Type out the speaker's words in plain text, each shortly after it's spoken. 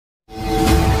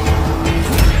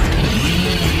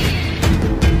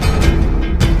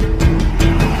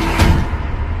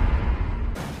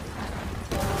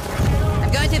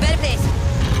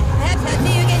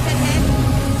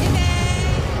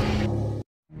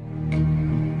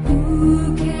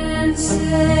and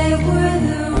say where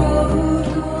the road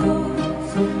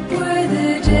goes, where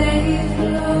the day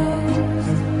flows,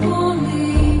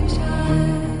 only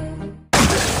time.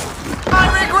 I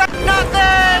regret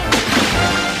nothing!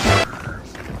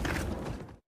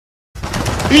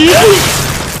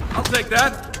 I'll take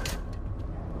that.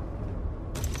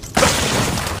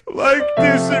 Like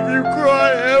this if you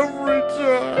cry every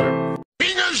time.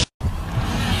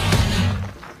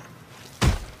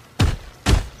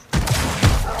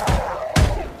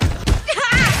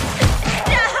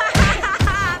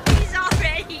 He's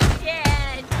already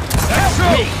dead. Help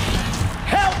me!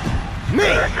 Help me!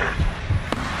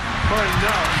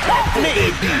 Help me!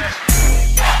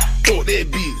 Fuck that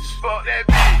bitch. Fuck that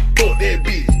bitch. Fuck that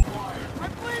bitch.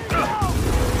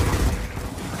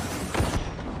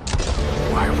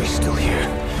 Why are we still here?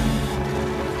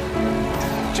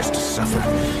 Just to suffer.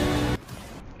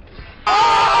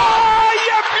 Oh,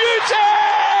 you beauty!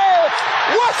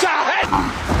 What a head!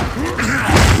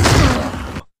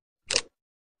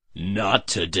 Not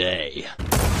today.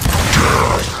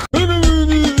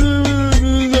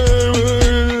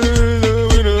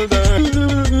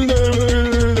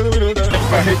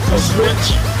 If I hit the switch,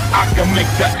 I can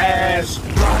make the ass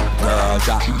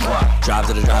Drop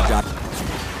to the drop.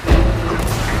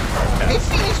 Hey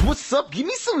Phoenix, what's up? Give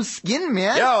me some skin,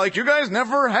 man. Yeah, like you guys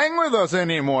never hang with us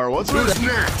anymore. What's with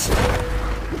that?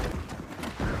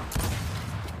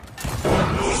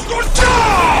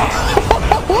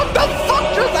 What the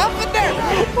fuck just happened there?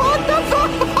 What the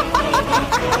fuck?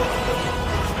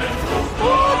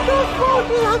 What the fuck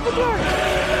just happened there?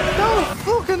 That was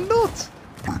fucking nuts.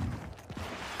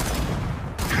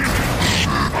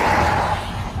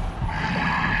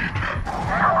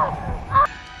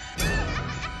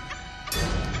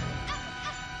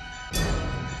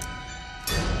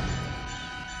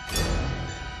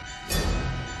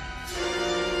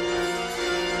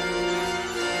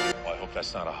 I hope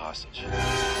that's not a hostage.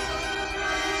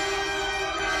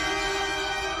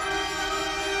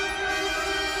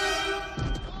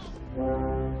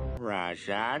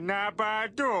 Rajana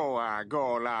Badua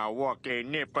Gola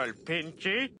Walking Nipple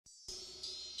Pinchy.